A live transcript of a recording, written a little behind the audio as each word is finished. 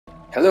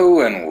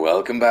Hello and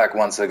welcome back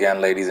once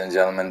again, ladies and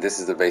gentlemen. This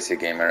is the Basic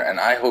Gamer, and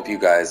I hope you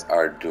guys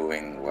are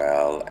doing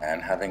well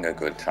and having a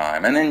good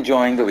time and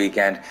enjoying the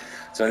weekend.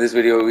 So, in this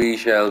video, we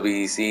shall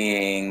be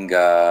seeing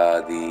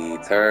the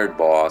third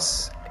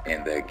boss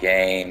in the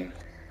game,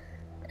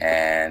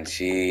 and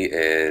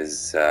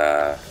she's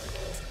tough,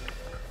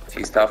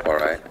 all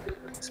right.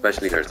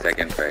 Especially her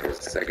second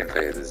phase. Second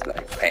phase is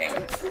like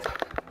pain.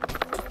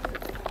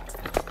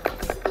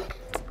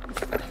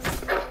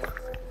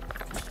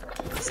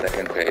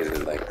 Second phase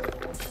is like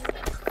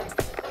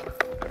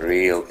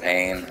real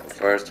pain.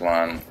 First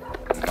one,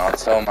 not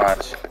so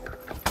much.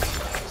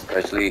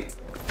 Especially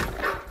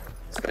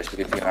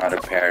if you know how to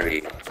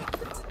parry.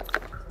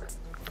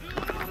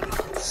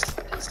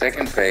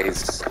 Second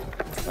phase,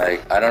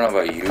 like, I don't know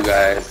about you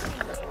guys,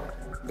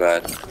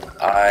 but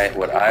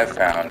what I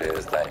found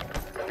is like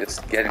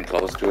just getting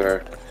close to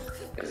her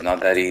is not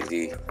that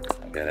easy.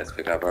 Okay, let's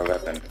pick up our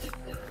weapon.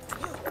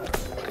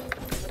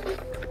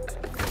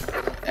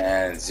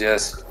 And it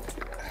just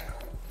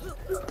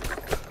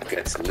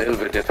gets a little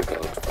bit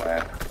difficult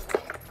when,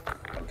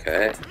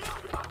 okay.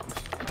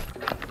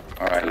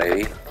 Alright,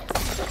 lady.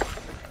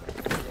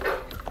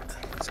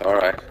 It's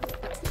alright.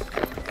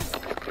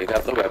 Pick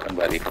up the weapon,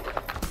 buddy.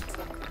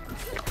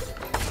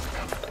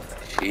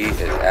 She is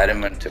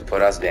adamant to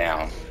put us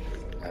down.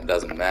 It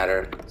doesn't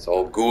matter. It's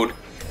all good.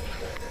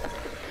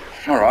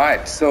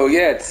 Alright, so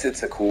yeah,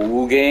 it's a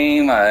cool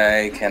game.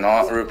 I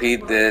cannot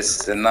repeat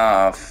this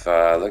enough.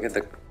 Look at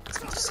the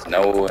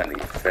snow and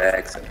the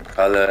effects and the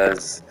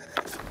colors.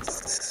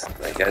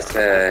 Like I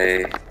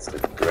say, it's a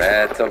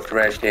breath of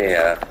fresh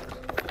air.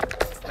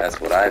 That's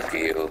what I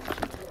feel.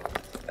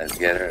 Let's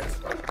get her.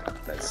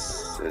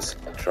 Let's just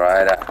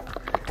try to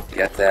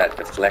get that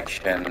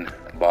deflection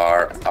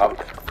bar up.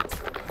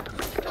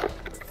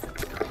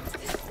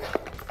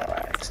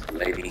 Alright,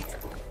 lady.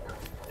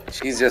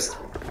 She's just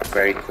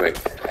very quick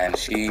and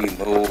she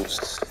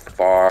moves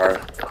far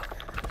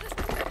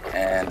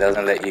and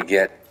doesn't let you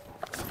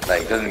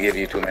doesn't give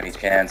you too many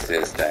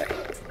chances to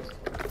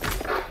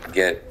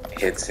get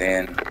hits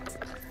in.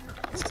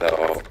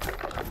 So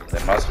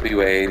there must be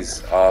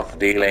ways of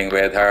dealing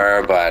with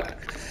her, but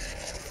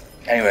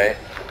anyway,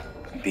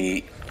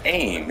 the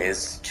aim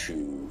is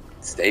to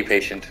stay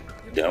patient,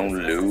 don't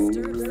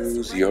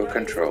lose your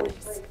control,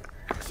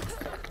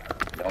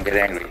 don't get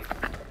angry,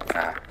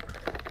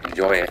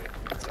 enjoy it.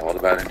 It's all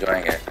about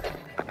enjoying it.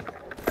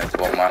 That's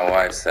what my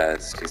wife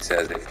says. She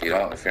says if you're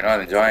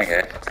not enjoying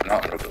it, it's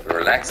not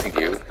relaxing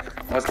you,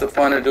 what's the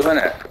point of doing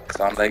it?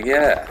 So I'm like,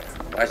 yeah,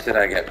 why should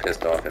I get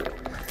pissed off at it?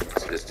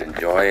 Just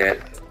enjoy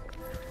it,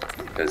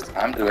 because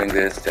I'm doing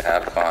this to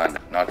have fun,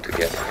 not to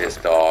get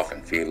pissed off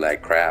and feel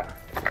like crap.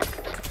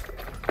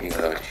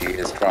 Even though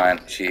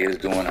she is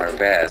doing her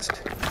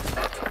best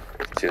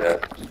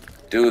to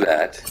do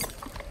that.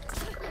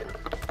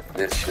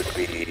 This should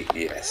be,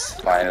 yes,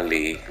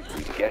 finally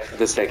we get to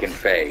the second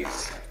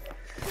phase.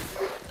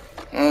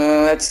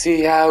 Let's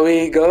see how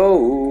we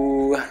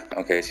go.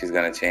 Okay, she's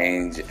gonna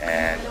change,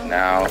 and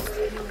now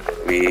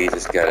we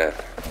just gotta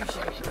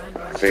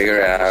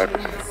figure out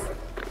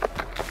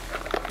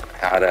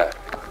how to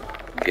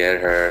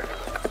get her,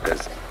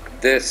 because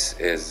this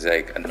is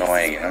like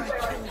annoying, you know?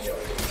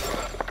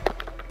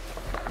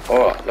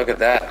 Oh, look at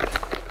that.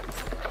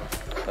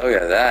 Look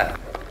at that.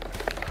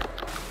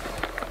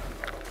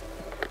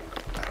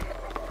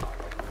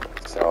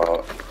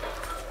 So,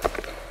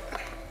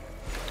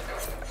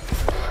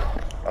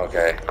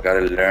 okay,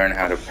 gotta learn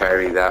how to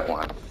parry that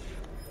one.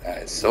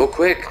 It's so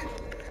quick.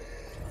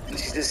 And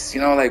she just,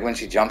 like when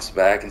she jumps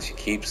back and she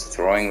keeps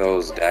throwing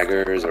those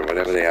daggers or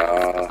whatever they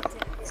are.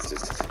 It's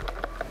just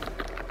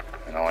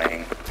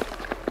annoying.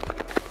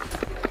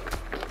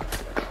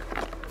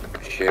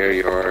 Share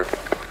your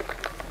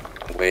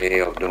way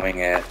of doing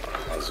it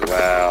as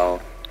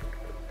well.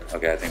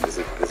 Okay, I think this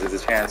is the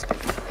chance.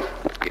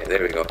 Yeah,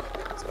 there we go.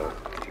 So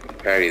you can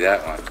parry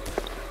that one.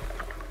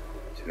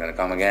 She's gonna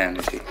come again,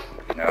 is she?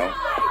 No.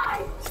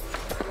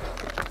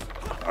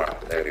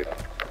 Alright, there we go.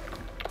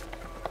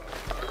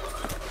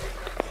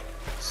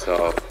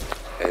 So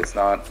it's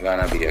not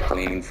gonna be a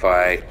clean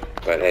fight,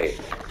 but hey,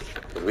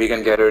 if we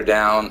can get her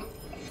down,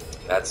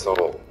 that's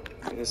all.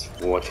 I'm just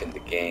watching the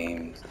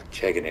game,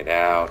 checking it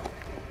out,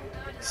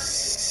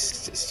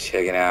 just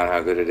checking out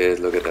how good it is.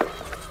 Look at the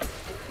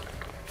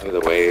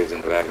waves in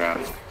the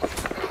background.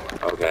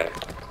 Okay.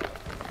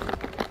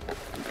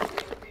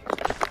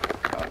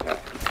 Okay.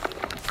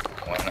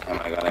 When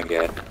am I gonna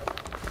get?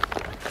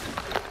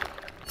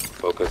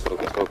 Focus,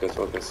 focus, focus,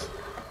 focus.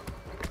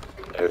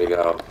 There we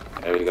go.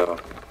 There we go.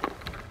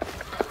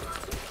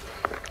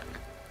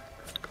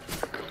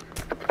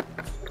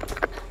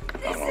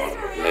 Come on,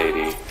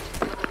 lady.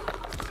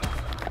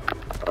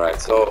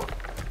 Alright, so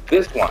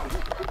this one,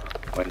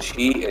 when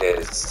she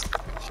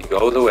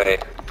goes away,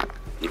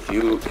 if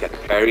you can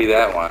parry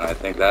that one, I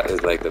think that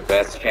is like the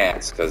best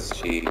chance, because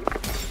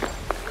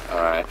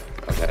alright,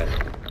 okay.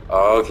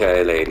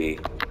 Okay, lady.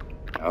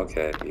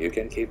 Okay, you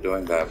can keep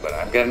doing that, but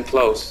I'm getting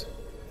close.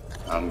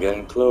 I'm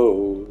getting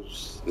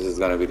close. This is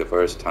gonna be the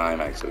first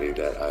time actually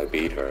that I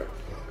beat her.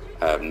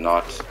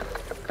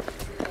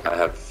 I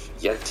have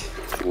yet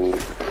to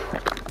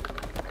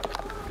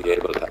be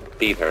able to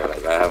beat her.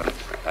 Like I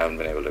haven't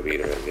been able to beat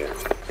her as yet.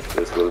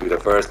 This will be the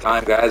first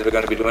time, guys. We're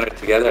going to be doing it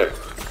together.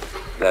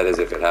 That is,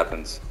 if it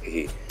happens.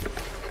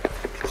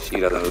 She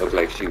doesn't look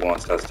like she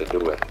wants us to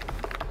do it.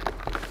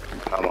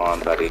 Come on,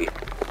 buddy.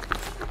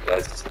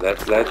 Let's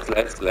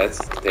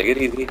take it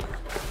easy.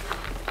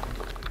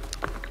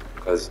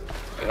 Because,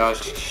 you know,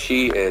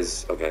 she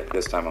is... Okay,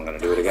 this time I'm going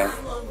to do it again.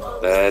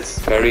 Let's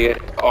parry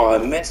it. Oh, I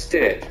missed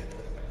it.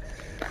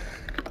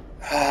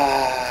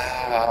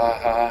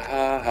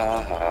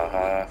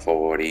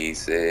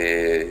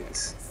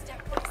 46.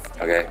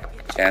 Okay,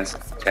 chance.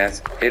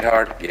 Hit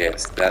hard.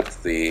 Yes, that's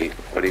the...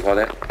 What do you call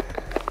it?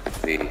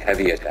 The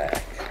heavy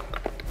attack.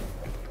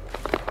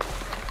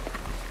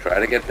 Try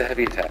to get the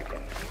heavy attack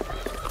in.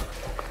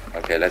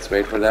 Okay, let's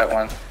wait for that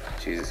one.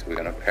 Jesus, we're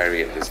gonna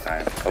parry it this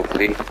time.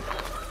 Hopefully.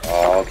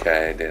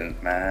 Okay, didn't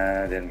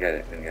get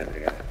it.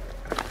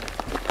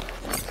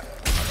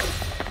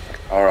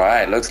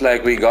 Alright, looks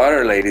like we got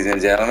her, ladies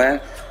and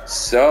gentlemen.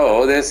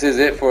 So, this is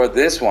it for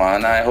this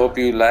one. I hope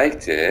you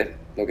liked it.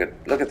 Look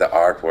at the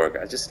artwork.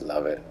 I just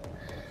love it.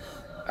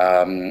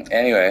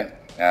 Anyway,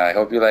 I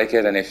hope you like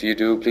it, and if you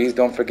do, please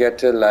don't forget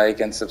to like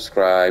and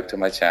subscribe to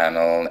my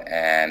channel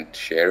and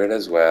share it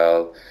as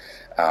well.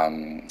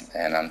 And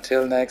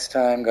until next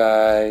time,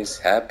 guys,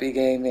 happy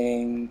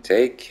gaming,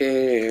 take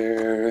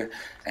care,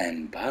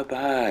 and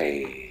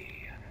bye-bye.